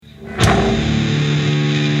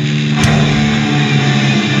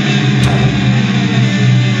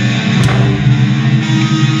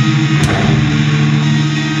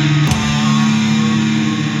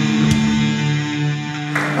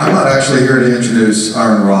actually here to introduce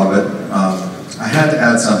Aaron Robert. I had to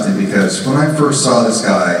add something because when I first saw this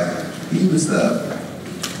guy, he was the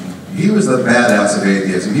badass of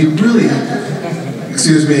atheism. He really,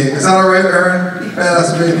 excuse me, is that all right, Aaron?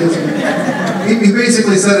 Badass of atheism? He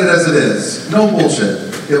basically said it as it is. No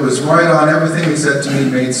bullshit. It was right on. Everything he said to me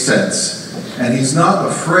made sense. And he's not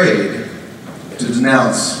afraid to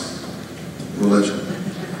denounce religion.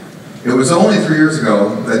 It was only 3 years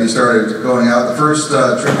ago that he started going out. The first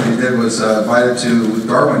trip that he did was invited to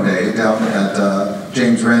Darwin Day down at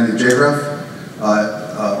James Randi JREF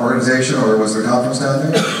organization, or was the conference down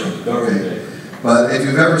there? Darwin Day. But if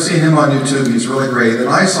you've ever seen him on YouTube, he's really great. And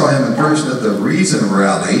I saw him in person at the Reason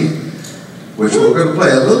Rally, which we're going to play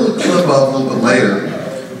a little clip of a little bit later.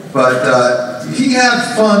 But he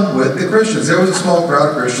had fun with the Christians. There was a small crowd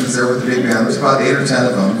of Christians there with the big band. There was about 8 or 10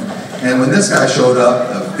 of them. And when this guy showed up,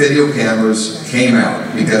 the video cameras came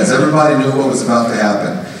out because everybody knew what was about to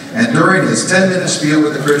happen. And during his 10-minute spiel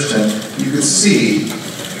with the Christian, you could see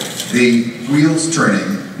the wheels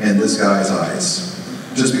turning in this guy's eyes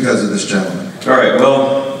just because of this gentleman. All right,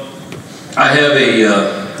 well, I have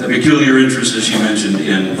a peculiar interest, as you mentioned,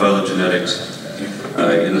 in phylogenetics,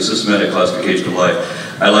 in the systematic classification of life.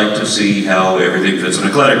 I like to see how everything fits in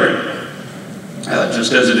a cladogram.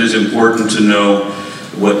 Just as it is important to know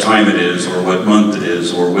what time it is, or what month it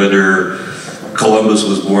is, or whether Columbus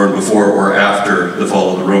was born before or after the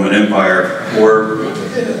fall of the Roman Empire, or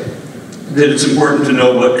that it's important to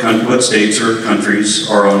know what states or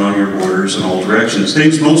countries are on your borders in all directions.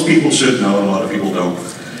 Things most people should know and a lot of people don't.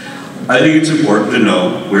 I think it's important to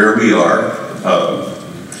know where we are,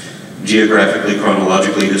 geographically,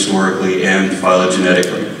 chronologically, historically, and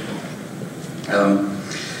phylogenetically.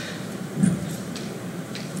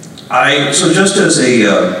 So just as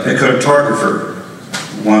a cartographer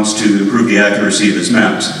wants to improve the accuracy of his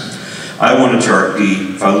maps, I want to chart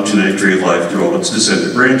the phylogenetic tree of life through all its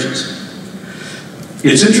descendant branches.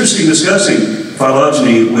 It's interesting discussing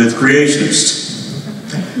phylogeny with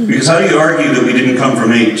creationists, because how do you argue that we didn't come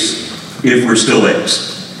from apes if we're still apes?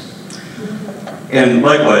 And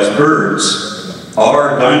likewise, birds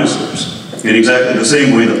are dinosaurs in exactly the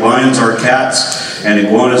same way that lions are cats, and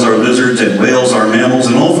iguanas are lizards, and whales are mammals,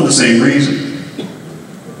 and all for the same reason.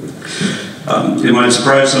 It might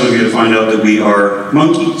surprise some of you to find out that we are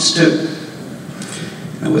monkeys, too.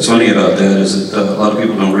 And what's funny about that is that a lot of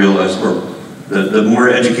people don't realize, or the more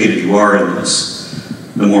educated you are in this,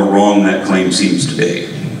 the more wrong that claim seems to be.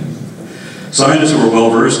 Scientists who are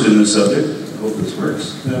well-versed in this subject, I hope this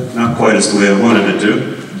works, not quite as the way I wanted it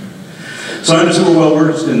to. Scientists who are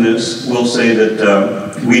well-versed in this will say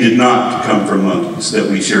that we did not come from monkeys, that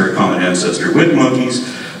we share a common ancestor with monkeys,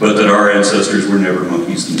 but that our ancestors were never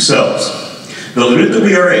monkeys themselves. They'll admit that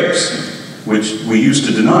we are apes, which we used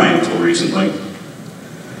to deny until recently,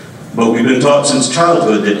 but we've been taught since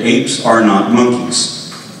childhood that apes are not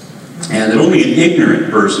monkeys, and that only an ignorant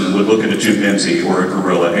person would look at a chimpanzee or a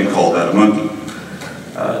gorilla and call that a monkey.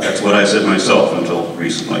 That's what I said myself until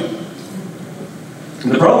recently.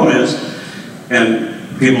 And the problem is,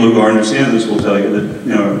 and people who understand this will tell you that,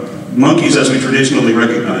 monkeys as we traditionally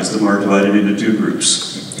recognize them are divided into 2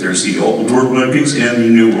 groups. There's the Old World monkeys and the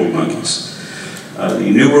New World monkeys. The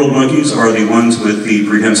New World monkeys are the ones with the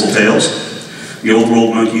prehensile tails. The Old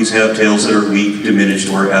World monkeys have tails that are weak, diminished,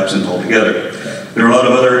 or absent altogether. There are a lot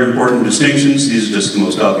of other important distinctions. These are just the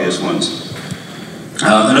most obvious ones.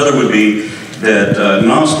 Another would be that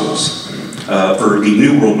nostrils for the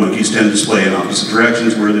New World monkeys tend to display in opposite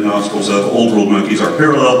directions, where the nostrils of Old World monkeys are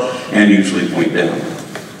parallel and usually point down.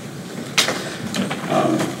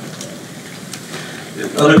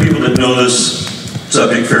 Other people that know this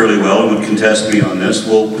subject fairly well and would contest me on this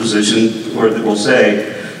will position, or will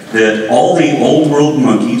say, that all the Old World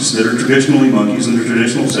monkeys that are traditionally monkeys in the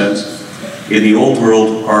traditional sense in the Old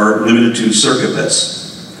World are limited to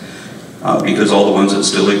circipeds, because all the ones that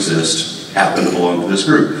still exist happen to belong to this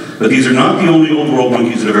group. But these are not the only Old World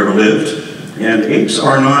monkeys that have ever lived, and apes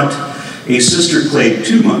are not a sister clade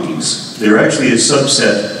to monkeys. They're actually a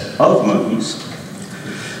subset of monkeys.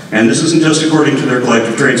 And this isn't just according to their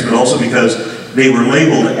collective traits, but also because they were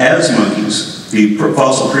labeled as monkeys. The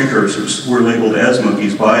fossil precursors were labeled as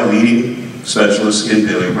monkeys by leading specialists in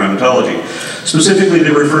paleoprimatology. Specifically,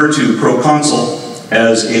 they refer to Proconsul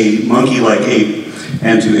as a monkey-like ape,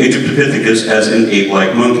 and to Aegyptopithecus as an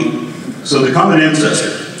ape-like monkey. So the common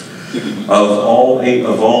ancestor of all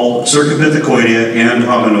Cercopithecoidea and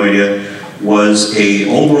Hominoidea was a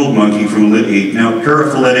Old World monkey from a now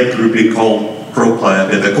paraphyletic grouping called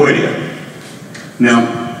Propliopithecoidea.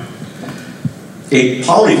 Now, a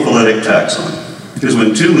polyphyletic taxon is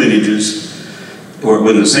when 2 lineages, or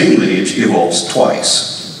when the same lineage evolves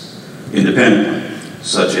twice. independently,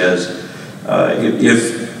 such as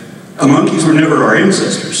if monkeys were never our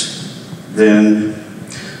ancestors, then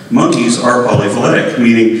monkeys are polyphyletic,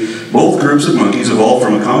 meaning both groups of monkeys evolved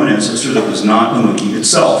from a common ancestor that was not a monkey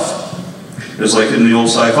itself. It's like in the old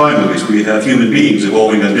sci-fi movies where you have human beings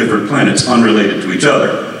evolving on different planets unrelated to each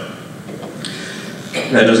other.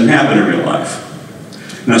 That doesn't happen in real life.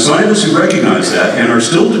 Now, scientists who recognize that and are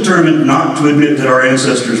still determined not to admit that our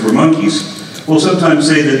ancestors were monkeys will sometimes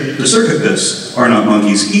say that the circapists are not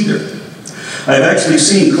monkeys either. I have actually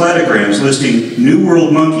seen cladograms listing New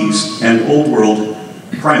World monkeys and Old World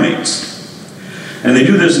primates. And they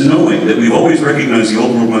do this knowing that we've always recognized the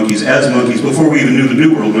Old World monkeys as monkeys before we even knew the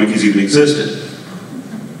New World monkeys even existed.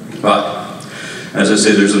 But, as I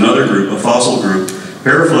say, there's another group, a fossil group,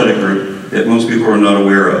 paraphyletic group, that most people are not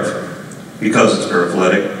aware of. Because it's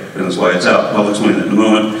paraphyletic, and that's why it's out. I'll explain that in a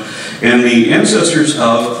moment. And the ancestors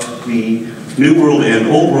of the New World and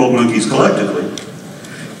Old World monkeys collectively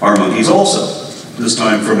are monkeys also, this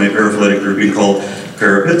time from a paraphyletic grouping called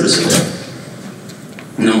Parapithecida.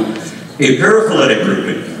 Now, a paraphyletic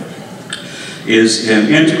grouping is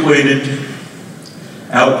an antiquated,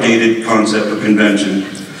 outdated concept or convention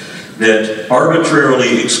that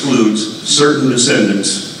arbitrarily excludes certain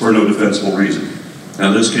descendants for no defensible reason.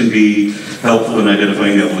 Now, this can be helpful in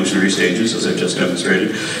identifying evolutionary stages, as I've just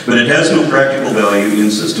demonstrated, but it has no practical value in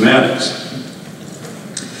systematics.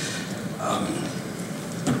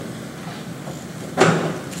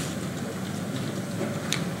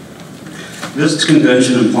 This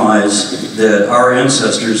convention implies that our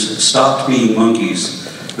ancestors stopped being monkeys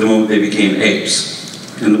the moment they became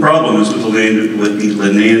apes. And the problem is with the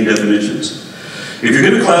Linnaean definitions. If you're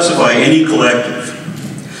going to classify any collective,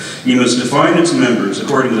 you must define its members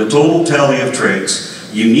according to the total tally of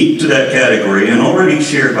traits unique to that category and already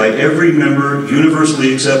shared by every member,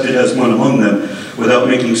 universally accepted as one among them, without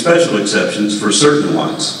making special exceptions for certain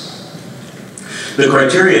ones. The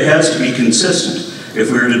criteria has to be consistent if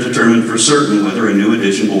we are to determine for certain whether a new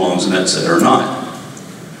addition belongs in that set or not.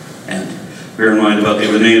 And bear in mind about the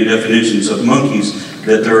Linnaean definitions of monkeys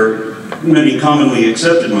that there are many commonly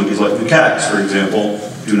accepted monkeys, like macaques, for example,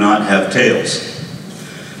 do not have tails.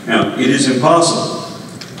 Now, it is impossible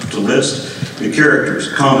to list the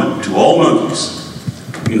characters common to all monkeys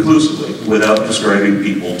inclusively without describing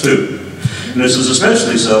people too. And this is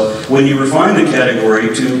especially so when you refine the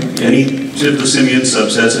category to any of the simian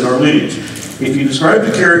subsets in our lineage. If you describe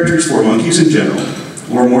the characters for monkeys in general,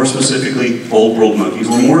 or more specifically Old World monkeys,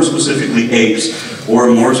 or more specifically apes,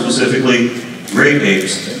 or more specifically great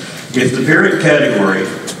apes, if the parent category,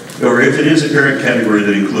 or if it is a parent category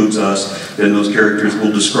that includes us, then those characters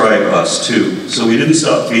will describe us too. So we didn't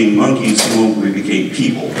stop being monkeys the moment we became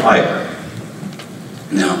people either.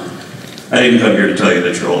 Now, I didn't come here to tell you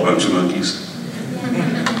that you're all a bunch of monkeys.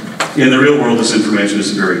 In the real world, this information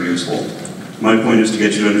isn't very useful. My point is to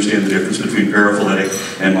get you to understand the difference between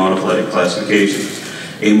paraphyletic and monophyletic classification.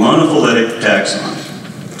 A monophyletic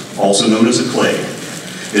taxon, also known as a clade,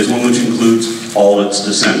 is one which includes all its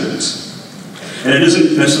descendants. And it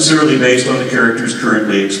isn't necessarily based on the characters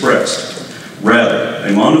currently expressed. Rather,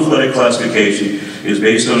 a monophyletic classification is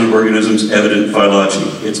based on an organism's evident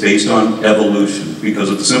phylogeny. It's based on evolution,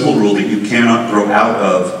 because of the simple rule that you cannot grow out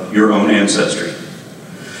of your own ancestry.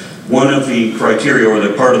 One of the criteria, or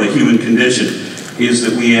the part of the human condition, is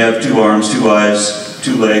that we have 2 arms, 2 eyes,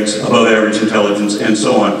 2 legs, above average intelligence, and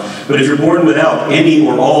so on. But if you're born without any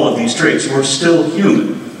or all of these traits, you're still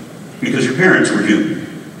human, because your parents were human.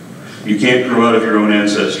 You can't grow out of your own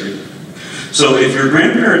ancestry. So if your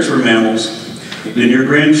grandparents were mammals, then your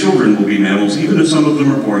grandchildren will be mammals, even if some of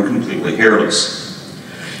them are born completely hairless.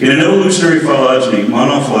 In an evolutionary phylogeny,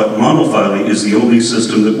 monophyly is the only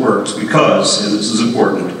system that works because, and this is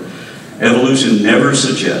important, evolution never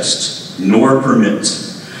suggests, nor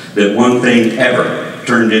permits, that one thing ever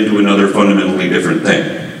turned into another fundamentally different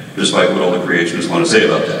thing, despite what all the creationists want to say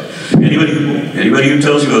about that. Anybody who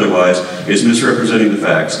tells you otherwise is misrepresenting the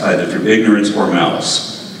facts, either through ignorance or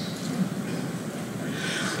malice.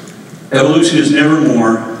 Evolution is never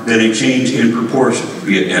more than a change in proportion,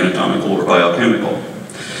 be it anatomical or biochemical.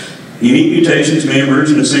 Unique mutations may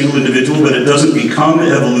emerge in a single individual, but it doesn't become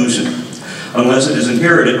evolution unless it is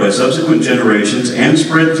inherited by subsequent generations and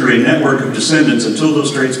spread through a network of descendants until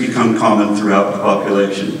those traits become common throughout the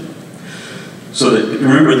population. So that,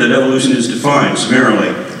 remember that evolution is defined summarily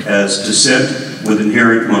as descent with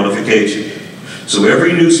inherent modification. So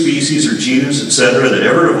every new species or genus, etc., that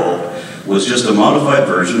ever evolved was just a modified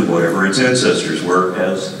version of whatever its ancestors were,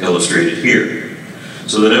 as illustrated here.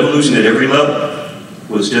 So that evolution at every level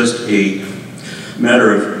was just a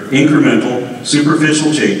matter of incremental,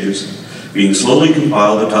 superficial changes being slowly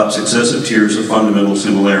compiled atop successive tiers of fundamental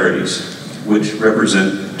similarities, which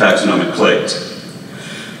represent taxonomic clades.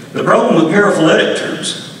 The problem with paraphyletic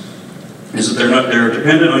terms is that they're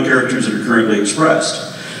dependent on characters that are currently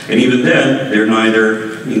expressed. And even then, they're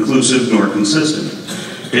neither inclusive nor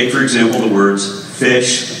consistent. Take, for example, the words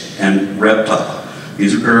fish and reptile.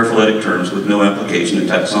 These are paraphyletic terms with no application in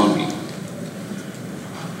taxonomy.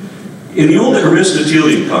 In the old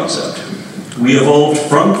Aristotelian concept, we evolved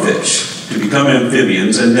from fish to become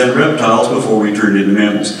amphibians and then reptiles before we turned into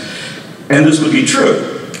mammals. And this would be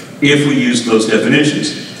true if we used those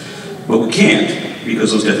definitions. But we can't,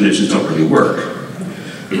 because those definitions don't really work.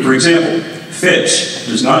 For example, fish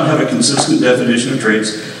does not have a consistent definition of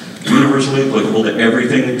traits universally applicable to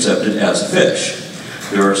everything accepted as a fish.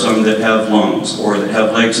 There are some that have lungs, or that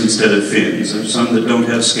have legs instead of fins. There are some that don't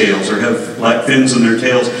have scales, or have black fins in their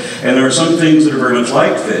tails. And there are some things that are very much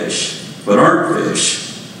like fish, but aren't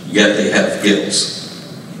fish, yet they have gills.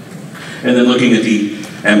 And then looking at the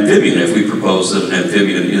amphibian, if we propose that an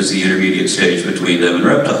amphibian is the intermediate stage between them and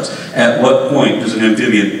reptiles, at what point does an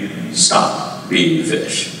amphibian stop being a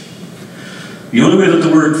fish? The only way that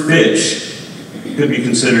the word fish could be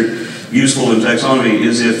considered useful in taxonomy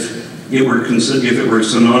is if it were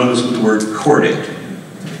synonymous with the word chordate.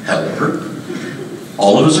 However,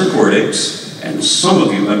 all of us are chordates, and some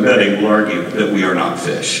of you, I'm betting, will argue that we are not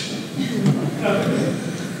fish.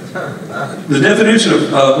 The definition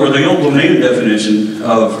of, or the old Linnaean definition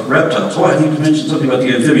of reptiles, I need to mention something about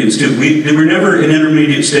the amphibians too. They were never an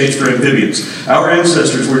intermediate stage for amphibians. Our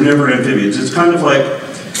ancestors were never amphibians. It's kind of like,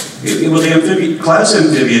 the class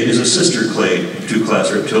Amphibia is a sister clade to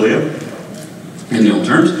class Reptilia, in the old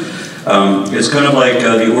terms. It's kind of like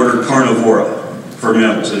the order Carnivora for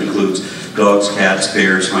mammals. It includes dogs, cats,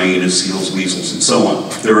 bears, hyenas, seals, weasels, and so on.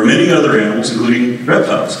 There are many other animals, including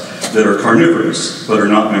reptiles, that are carnivorous, but are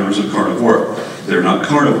not members of Carnivora. They're not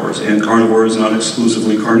carnivores, and carnivore is not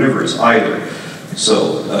exclusively carnivorous either.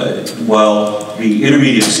 So while the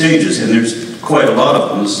intermediate stages, and there's quite a lot of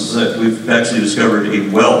them, we've actually discovered a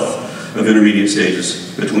wealth of intermediate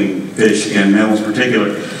stages between fish and mammals in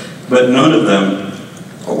particular, but none of them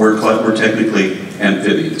were technically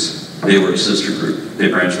amphibians. They were a sister group. They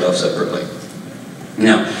branched off separately.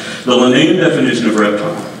 Now, the Linnaean definition of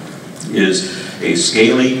reptile is a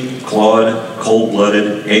scaly, clawed,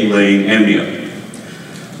 cold-blooded, egg-laying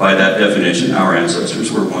amnio. By that definition, our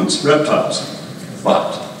ancestors were once reptiles.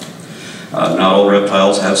 But not all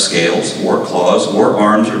reptiles have scales, or claws, or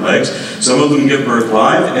arms or legs. Some of them give birth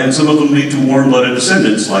live, and some of them lead to warm-blooded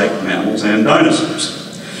descendants like mammals and dinosaurs.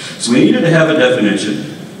 So we needed to have a definition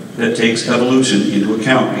that takes evolution into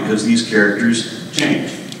account because these characters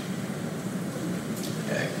change.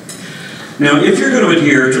 Okay. Now, if you're going to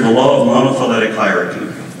adhere to the law of monophyletic hierarchy,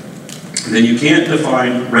 then you can't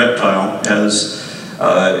define reptile as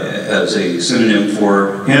a synonym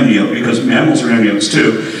for amnio, because mammals are amniotes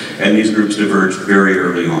too, and these groups diverged very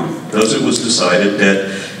early on. Thus, it was decided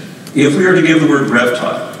that if we are to give the word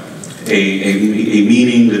reptile a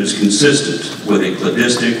meaning that is consistent with a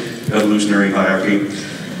cladistic evolutionary hierarchy,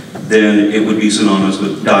 then it would be synonymous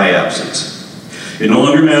with diapsids. It no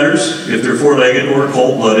longer matters if they're four-legged or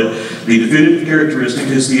cold-blooded. The definitive characteristic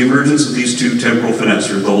is the emergence of these two temporal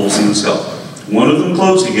finessa, the holes in the skull. One of them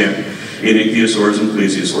closed again in ichthyosaurs and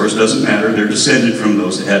plesiosaurs. Doesn't matter, they're descended from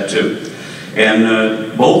those that had to.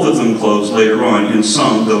 And both of them closed later on in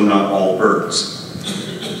some, though not all,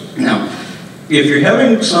 birds. Now, if you're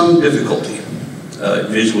having some difficulty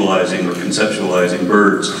visualizing or conceptualizing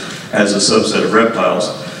birds as a subset of reptiles,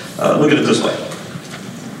 look at it this way.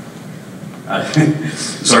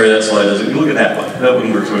 Sorry, that slide doesn't. Look at that one. That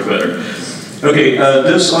one works much better. Okay,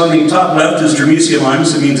 this on the top left is Dermesia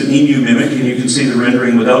limus. It means an emu mimic, and you can see the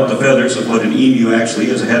rendering without the feathers of what an emu actually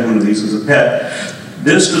is. I had one of these as a pet.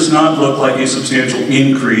 This does not look like a substantial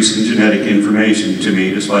increase in genetic information to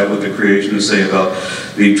me, despite what the creationists say about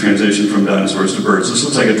the transition from dinosaurs to birds. This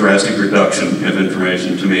looks like a drastic reduction of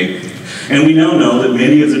information to me. And we now know that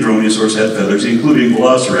many of the dromaeosaurs had feathers, including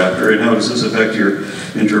Velociraptor, and how does this affect your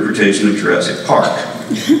interpretation of Jurassic Park?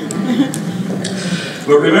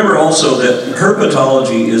 But remember also that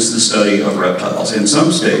herpetology is the study of reptiles, and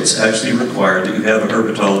some states actually require that you have a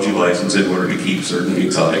herpetology license in order to keep certain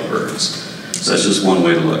exotic birds. So that's just one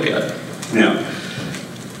way to look at it. Now,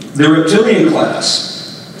 the reptilian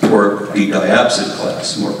class, or the diapsid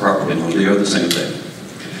class, more properly known, they are the same thing,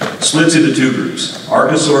 splits into two groups,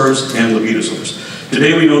 archosaurs and lepidosaurs.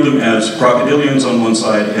 Today we know them as crocodilians on one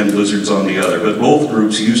side and lizards on the other, but both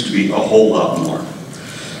groups used to be a whole lot more.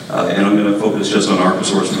 And I'm going to focus just on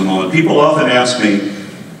archosaurs for the moment. People often ask me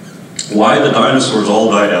why the dinosaurs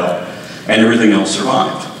all died out and everything else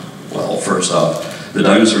survived. Well, first off, the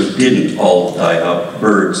dinosaurs didn't all die out.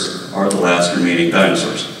 Birds are the last remaining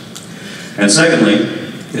dinosaurs. And secondly,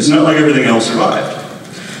 it's not like everything else survived.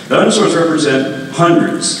 Dinosaurs represent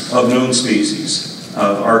hundreds of known species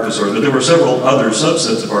of archosaurs, but there were several other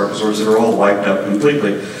subsets of archosaurs that are all wiped out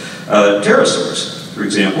completely. Pterosaurs, for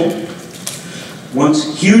example,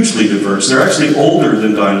 once hugely diverse. They're actually older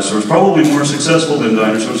than dinosaurs, probably more successful than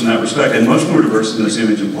dinosaurs in that respect, and much more diverse than this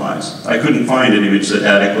image implies. I couldn't find an image that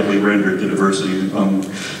adequately rendered the diversity of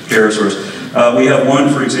pterosaurs. We have one,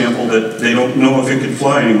 for example, that they don't know if it could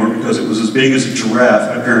fly anymore because it was as big as a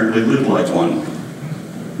giraffe, apparently lived like one.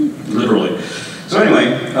 Literally. So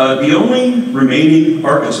anyway, the only remaining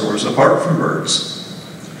archosaurs, apart from birds,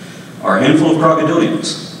 are a handful of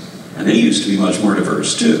crocodilians. And they used to be much more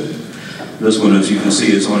diverse, too. This one, as you can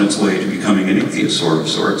see, is on its way to becoming an ichthyosaur of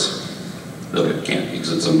sorts, though it can't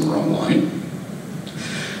because it's on the wrong line.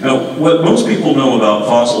 Now, what most people know about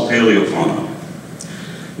fossil paleofauna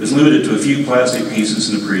is limited to a few plastic pieces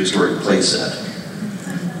in a prehistoric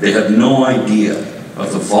playset. They have no idea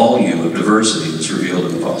of the volume of diversity that's revealed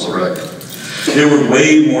in the fossil record. There were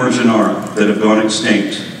way more genera that have gone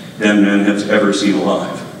extinct than man has ever seen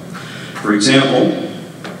alive. For example,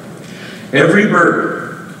 every bird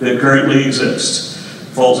that currently exists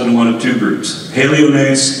falls into one of two groups,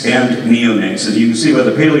 paleognathes and neognathes. And you can see by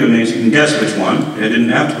the paleognathes, you can guess which one. I didn't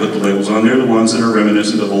have to put the labels on. They're the ones that are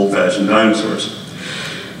reminiscent of old-fashioned dinosaurs.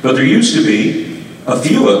 But there used to be a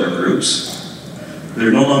few other groups that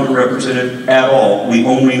are no longer represented at all. We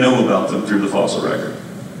only know about them through the fossil record.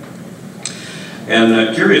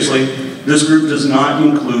 And curiously, this group does not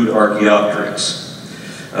include Archaeopteryx.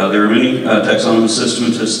 There are many taxonomist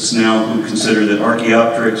systematists now who consider that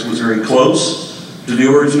Archaeopteryx was very close to the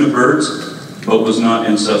origin of birds, but was not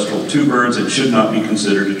ancestral to birds and should not be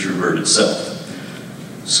considered a true bird itself.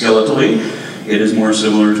 Skeletally, it is more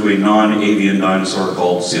similar to a non-avian dinosaur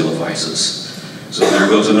called Coelophysis. So there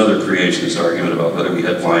goes another creationist argument about whether we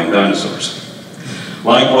had flying dinosaurs.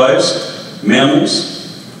 Likewise, mammals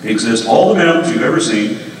exist. All the mammals you've ever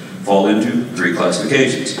seen fall into three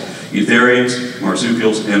classifications: eutherians,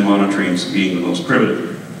 marsupials, and monotremes being the most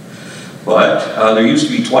primitive. But there used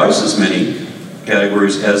to be twice as many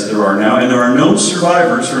categories as there are now, and there are no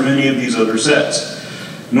survivors from any of these other sets.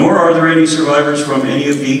 Nor are there any survivors from any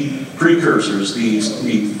of the precursors, the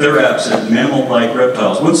therapsid, mammal-like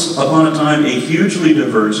reptiles. Once upon a time, a hugely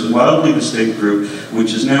diverse and wildly distinct group,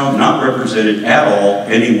 which is now not represented at all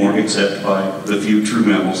anymore except by the few true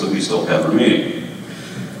mammals that we still have remaining.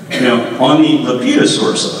 Now, on the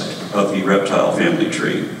Lepidosaur side of the reptile family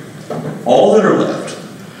tree, all that are left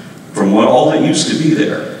from all that used to be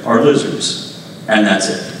there are lizards, and that's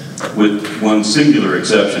it, with one singular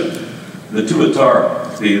exception. The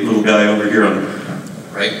Tuatara, the little guy over here on the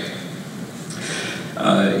right,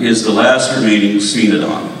 is the last remaining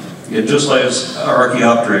sphenodon. It, just like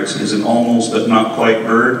Archaeopteryx is an almost but not quite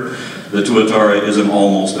bird, the Tuatara is an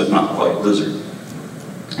almost but not quite lizard.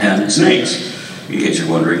 And snakes, in case you're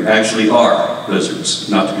wondering, actually are lizards.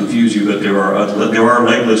 Not to confuse you, but there are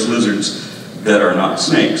legless lizards that are not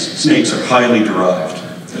snakes. Snakes are highly derived.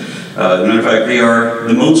 As a matter of fact, they are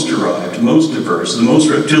the most derived, most diverse, the most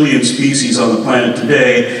reptilian species on the planet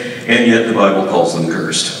today, and yet the Bible calls them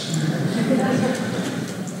cursed.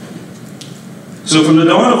 So from the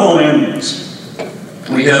dawn of all animals,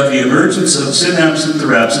 we have the emergence of synapse and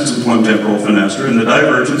therapsids with one temporal fenestra, and the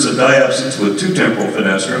divergence of diapsids with two temporal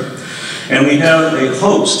fenestra, and we have a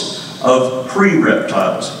host of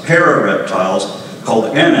pre-reptiles, para-reptiles,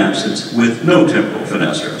 called anapsids with no temporal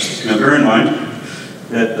fenestra. Now bear in mind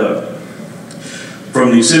that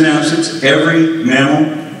from the synapsids, every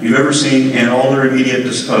mammal you've ever seen and all their immediate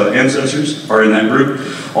ancestors are in that group.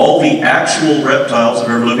 All the actual reptiles that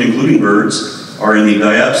have ever lived, including birds, are in the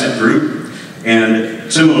diapsid group.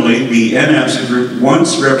 And similarly, the anapsid group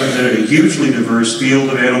once represented a hugely diverse field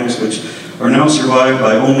of animals which are now survived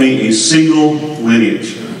by only a single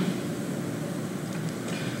lineage.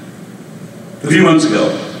 A few months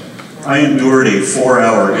ago, I endured a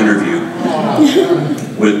 4-hour interview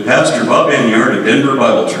with Pastor Bob Anyard of Denver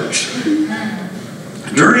Bible Church.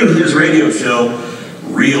 During his radio show,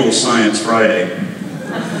 Real Science Friday,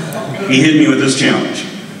 he hit me with this challenge.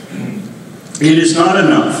 It is not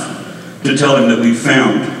enough to tell him that we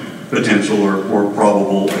found potential or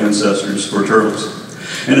probable ancestors for turtles.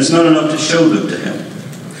 And it's not enough to show them to him.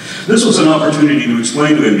 This was an opportunity to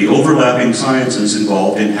explain to him the overlapping sciences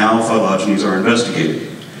involved in how phylogenies are investigated.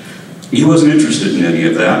 He wasn't interested in any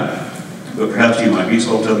of that, but perhaps he might be,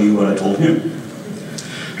 so I'll tell you what I told him.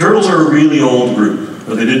 Turtles are a really old group,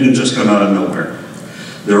 but they didn't just come out of nowhere.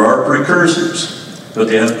 There are precursors but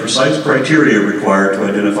they have precise criteria required to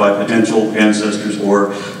identify potential ancestors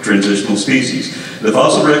or transitional species. The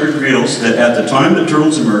fossil record reveals that at the time that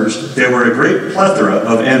turtles emerged, there were a great plethora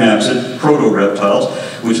of anapsid proto-reptiles,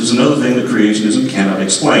 which is another thing that creationism cannot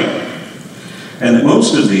explain. And that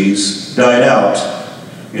most of these died out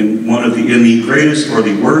in the greatest or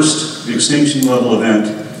the worst extinction level event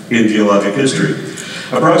in geologic history.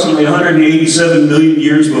 Approximately 187 million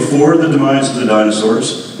years before the demise of the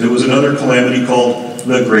dinosaurs, there was another calamity called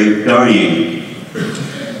the Great Dying,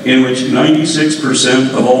 in which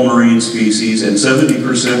 96% of all marine species and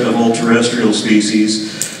 70% of all terrestrial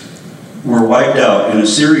species were wiped out in a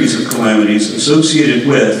series of calamities associated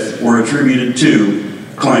with or attributed to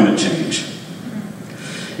climate change.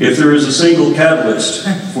 If there is a single catalyst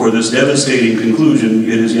for this devastating conclusion,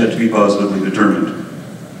 it is yet to be positively determined.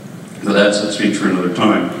 But that's a speech for another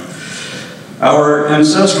time. Our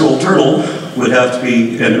ancestral turtle would have to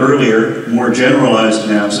be an earlier, more generalized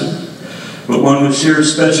anapsid, but one which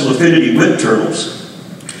shares special affinity with turtles.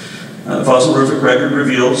 Fossil record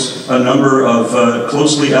reveals a number of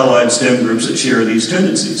closely allied stem groups that share these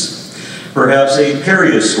tendencies. Perhaps a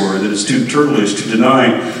periosaur that is too turtleish to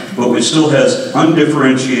deny, but which still has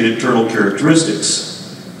undifferentiated turtle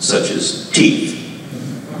characteristics, such as teeth.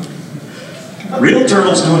 Real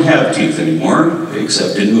turtles don't have teeth anymore,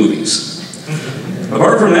 except in movies.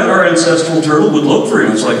 Apart from that, our ancestral turtle would look very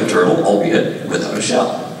much like a turtle, albeit without a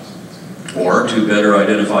shell. Or, to better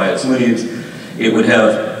identify its lineage, it would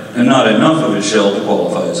have not enough of a shell to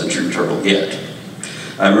qualify as a true turtle yet.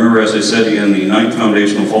 I remember, as I said, in the 9th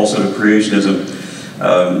foundational falsehood of creationism,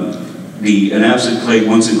 the anapsid clade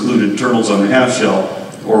once included turtles on the half shell,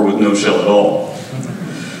 or with no shell at all.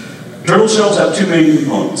 Turtle shells have two main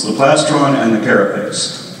components, the plastron and the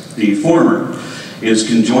carapace. The former is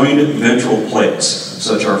conjoined ventral plates.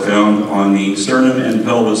 Such are found on the sternum and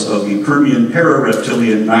pelvis of the Permian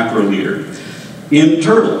parareptilian macroleader. In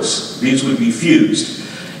turtles, these would be fused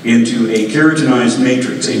into a keratinized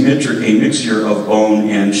matrix, a mixture of bone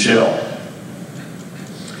and shell.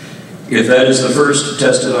 If that is the first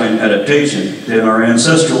testudine adaptation, then our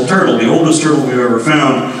ancestral turtle, the oldest turtle we've ever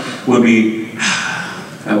found, would be,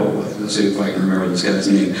 let's see if I can remember this guy's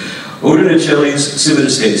name, Odonochelys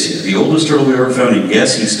civitaceae, the oldest turtle we ever found, and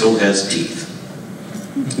yes, he still has teeth.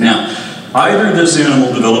 Now, either this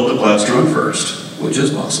animal developed the plastron first, which is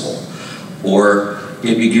possible, or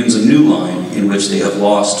it begins a new line in which they have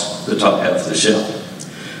lost the top half of the shell.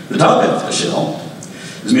 The top half of the shell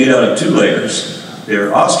is made out of two layers.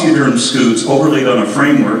 They're osteoderm scutes overlaid on a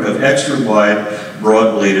framework of extra wide,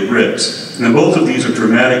 broad-bladed ribs. Now, both of these are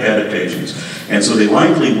dramatic adaptations, and so they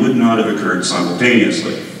likely would not have occurred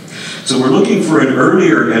simultaneously. So we're looking for an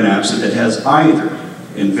earlier anapsid that has either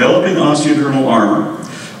enveloping osteodermal armor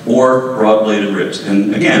or broad-bladed ribs.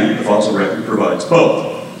 And again, the fossil record provides both.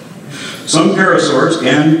 Some parasaurs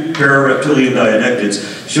and parareptilian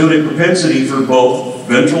diadectids showed a propensity for both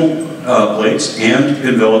ventral plates and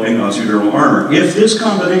enveloping osteodermal armor. If this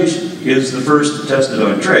combination is the first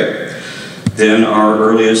testudine trait, then our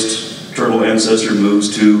earliest turtle ancestor moves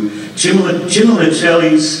to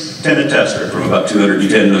Chimolachelys tenatester from about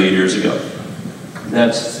 210 million years ago.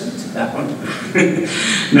 That's that one.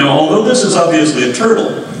 Now, although this is obviously a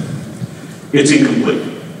turtle, it's incomplete.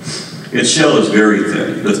 Its shell is very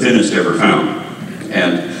thin, the thinnest ever found.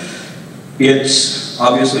 And it's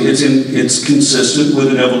consistent with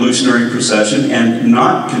an evolutionary procession and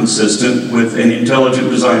not consistent with an intelligent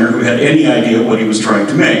designer who had any idea what he was trying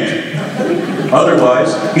to make.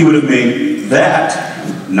 Otherwise, he would have made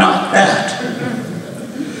that, not that.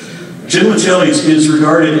 Chimolachelys is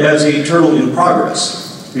regarded as a turtle in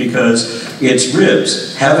progress because its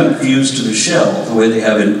ribs haven't fused to the shell the way they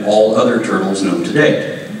have in all other turtles known to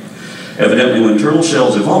date. Evidently, when turtle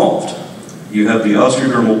shells evolved, you have the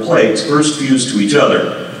osteodermal plates first fused to each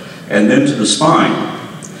other, and then to the spine,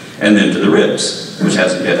 and then to the ribs, which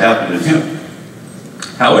hasn't yet happened in him.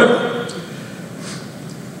 However,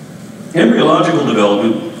 embryological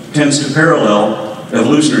development tends to parallel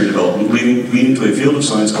evolutionary development, leading to a field of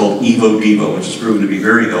science called evo-devo, which has proven to be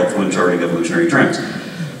very helpful in charting evolutionary trends.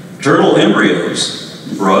 Turtle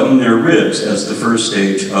embryos broaden their ribs as the first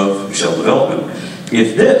stage of shell development.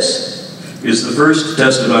 If this is the first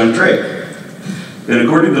testudine trait, then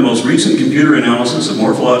according to the most recent computer analysis of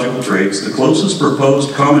morphological traits, the closest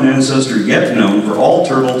proposed common ancestor yet known for all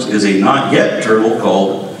turtles is a not yet turtle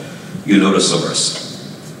called Eunotosaurus.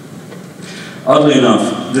 Oddly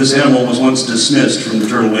enough, this animal was once dismissed from the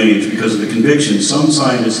turtle lineage because of the conviction some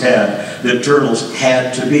scientists had that turtles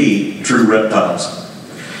had to be true reptiles.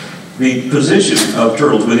 The position of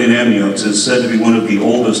turtles within amniotes is said to be one of the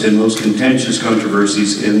oldest and most contentious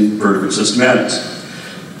controversies in vertebrate systematics.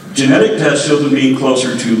 Genetic tests show them being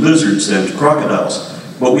closer to lizards than to crocodiles.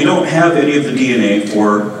 But we don't have any of the DNA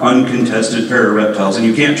for uncontested parareptiles, and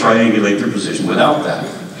you can't triangulate their position without that.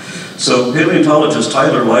 So paleontologist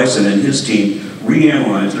Tyler Lyson and his team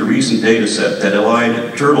reanalyzed a recent data set that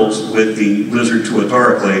allied turtles with the lizard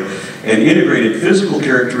Tuatara and integrated physical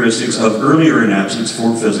characteristics of earlier synapsids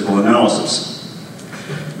for physical analysis.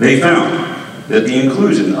 They found that the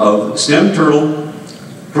inclusion of stem turtle,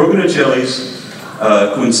 Progonochelys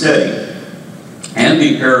quinstetti, and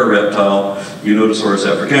the parareptile Unitosaurus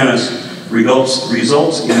africanus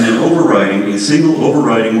results in a single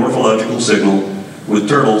overriding morphological signal with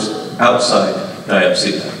turtles outside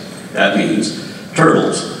Diapsida. That means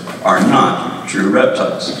turtles are not true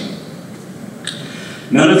reptiles.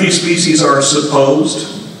 None of these species are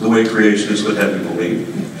supposed, the way creationists would have you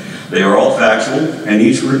believe. They are all factual, and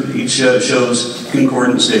each shows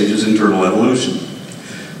concordant stages in turtle evolution.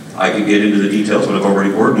 I could get into the details, but I've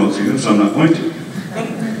already bored most of you, so I'm not going to.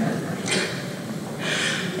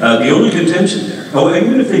 The only contention there,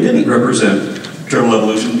 even if they didn't represent turtle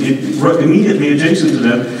evolution, immediately adjacent to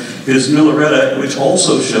them is Milleretta, which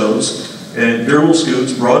also shows dermal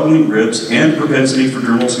scutes, broadening ribs, and propensity for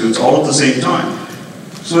dermal scutes all at the same time.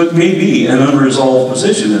 So it may be an unresolved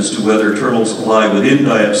position as to whether turtles lie within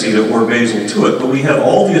Diapsida or basal to it, but we have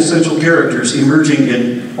all the essential characters emerging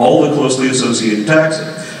in all the closely associated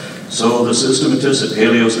taxa. So the systematists at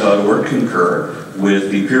paleos.org concur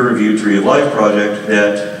with the peer-reviewed Tree of Life project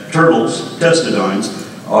that turtles, testudines,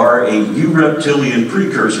 are a eureptilian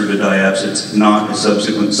precursor to diapsids, not a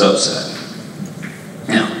subsequent subset.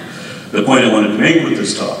 Now, the point I wanted to make with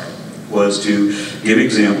this talk was to give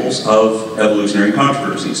examples of evolutionary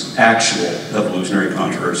controversies, actual evolutionary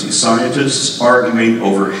controversies, scientists arguing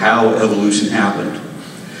over how evolution happened.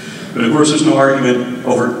 But of course, there's no argument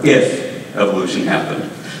over if evolution happened.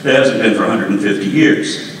 That hasn't been for 150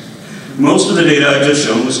 years. Most of the data I've just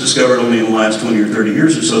shown was discovered only in the last 20 or 30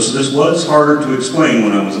 years or so this was harder to explain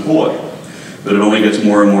when I was a boy. But it only gets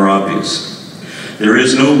more and more obvious. There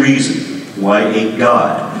is no reason why a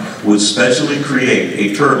god would specially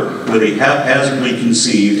create a turtle with a haphazardly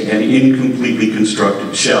conceived and incompletely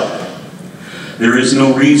constructed shell. There is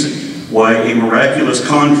no reason why a miraculous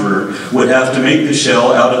conjurer would have to make the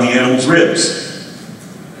shell out of the animal's ribs.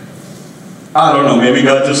 I don't know, maybe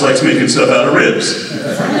God just likes making stuff out of ribs.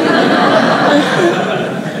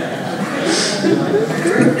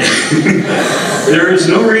 There is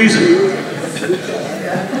no reason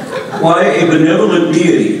why a benevolent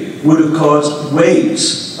deity would have caused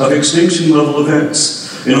waves of extinction-level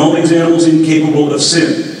events in all these animals incapable of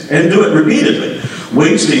sin, and do it repeatedly,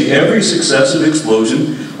 wasting every successive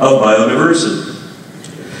explosion of biodiversity.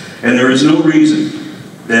 And there is no reason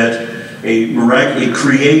that a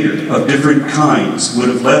creator of different kinds would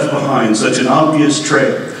have left behind such an obvious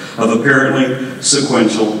trail of apparently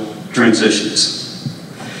sequential transitions.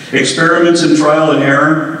 Experiments in trial and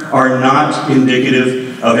error are not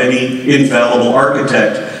indicative of any infallible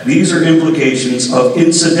architect. These are implications of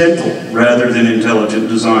incidental rather than intelligent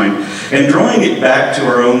design. And drawing it back to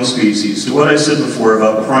our own species, to what I said before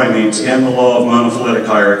about primates and the law of monophyletic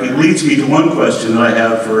hierarchy, leads me to one question that I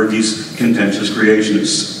have for these contentious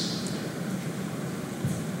creationists.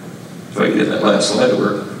 If I can get that last slide to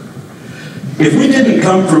work. If we didn't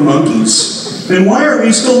come from monkeys, then why are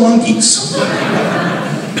we still monkeys?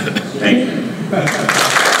 Thank you.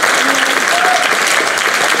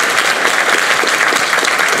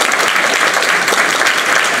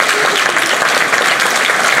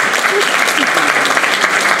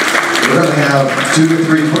 We're going to have 2 to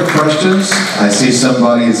 3 quick questions. I see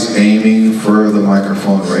somebody's aiming for the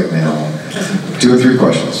microphone right now. 2 or 3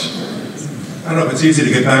 questions. I don't know if it's easy to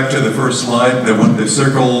get back to the first slide, the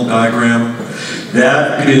circle diagram.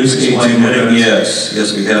 That is a genetic, yes.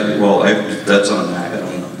 Yes, we have, well, that's on Mac, I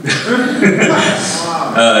don't know.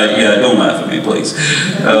 Yeah, don't laugh at me, please.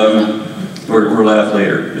 Or laugh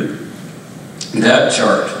later. That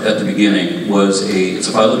chart at the beginning was it's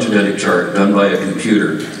a phylogenetic chart done by a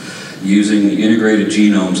computer using the integrated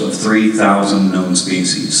genomes of 3,000 known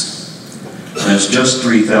species. And it's just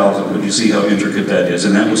 3,000, but you see how intricate that is.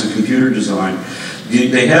 And that was a computer design.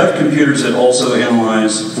 They have computers that also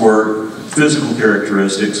analyze for physical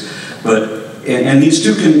characteristics, and these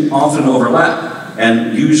two can often overlap,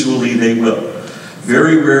 and usually they will.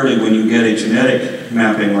 Very rarely when you get a genetic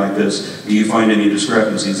mapping like this, do you find any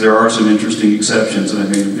discrepancies. There are some interesting exceptions, and I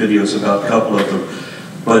made videos about a couple of them.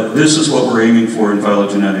 But this is what we're aiming for in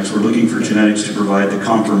phylogenetics. We're looking for genetics to provide the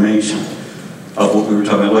confirmation of what we were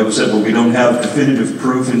talking about. Like I said, where we don't have definitive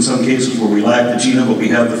proof in some cases, where we lack the genome, but we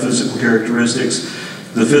have the physical characteristics.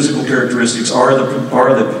 The physical characteristics are the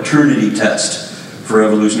paternity test for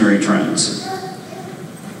evolutionary trends.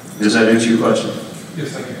 Does that answer your question?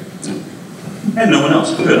 Yes, thank you. And no one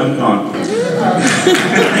else. Good, I'm gone. We're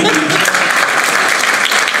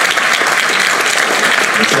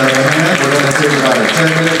going to take about a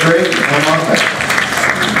 10-minute break and come on back.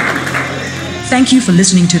 Thank you for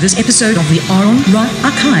listening to this episode of the Aaron Ra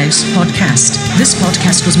Archives podcast. This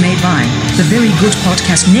podcast was made by the Very Good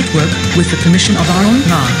Podcast Network with the permission of Aaron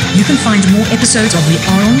Ra. You can find more episodes of the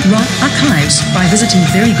Aaron Ra Archives by visiting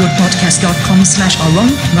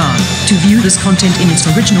verygoodpodcast.com/Aaron Ra. To view this content in its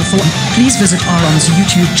original form, please visit Aaron's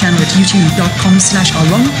YouTube channel at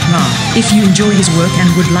youtube.com/Aaron Ra. If you enjoy his work and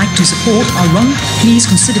would like to support Aaron, please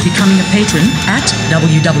consider becoming a patron at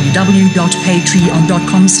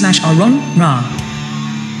www.patreon.com/Aaron Ra.